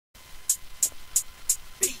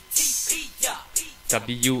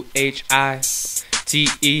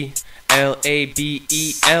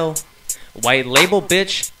WHITELABEL. White label,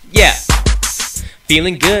 bitch. Yeah.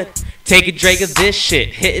 Feeling good. Take a drag of this shit,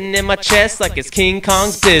 hitting in my chest like it's King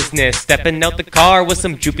Kong's business. Stepping out the car with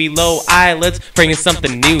some droopy low eyelids, bringing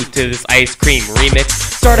something new to this ice cream remix.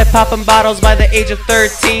 Started popping bottles by the age of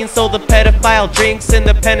 13, so the pedophile drinks in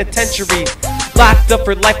the penitentiary. Locked up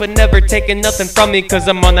for life but never taking nothing from me, cause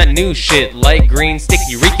I'm on that new shit, light green,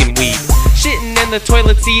 sticky, reeking weed. Shitting in the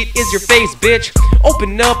toilet seat is your face, bitch.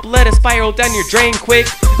 Open up, let it spiral down your drain quick.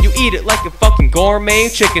 You eat it like a fucking gourmet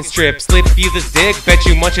chicken strip. Slip you the dick, bet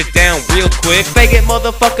you munch it down real quick. Faggot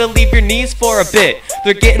motherfucker, leave your knees for a bit.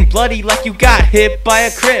 They're getting bloody like you got hit by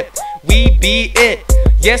a crip. We be it,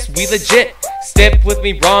 yes we legit. Step with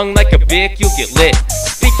me wrong like a bick, you'll get lit.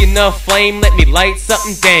 Speaking of flame, let me light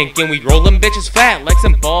something dank, and we roll them bitches fat like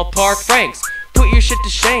some ballpark franks. Put your shit to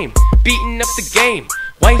shame, beating up the game.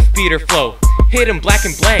 Wife beater flow, hit 'em black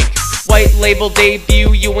and blank. White label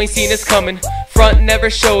debut, you ain't seen us coming. Front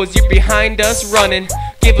never shows, you're behind us running.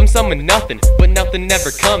 Give 'em some of nothing, but nothing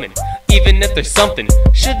never coming. Even if there's something,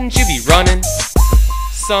 shouldn't you be running,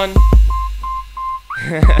 son?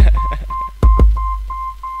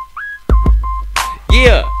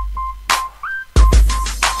 Yeah.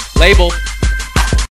 Label.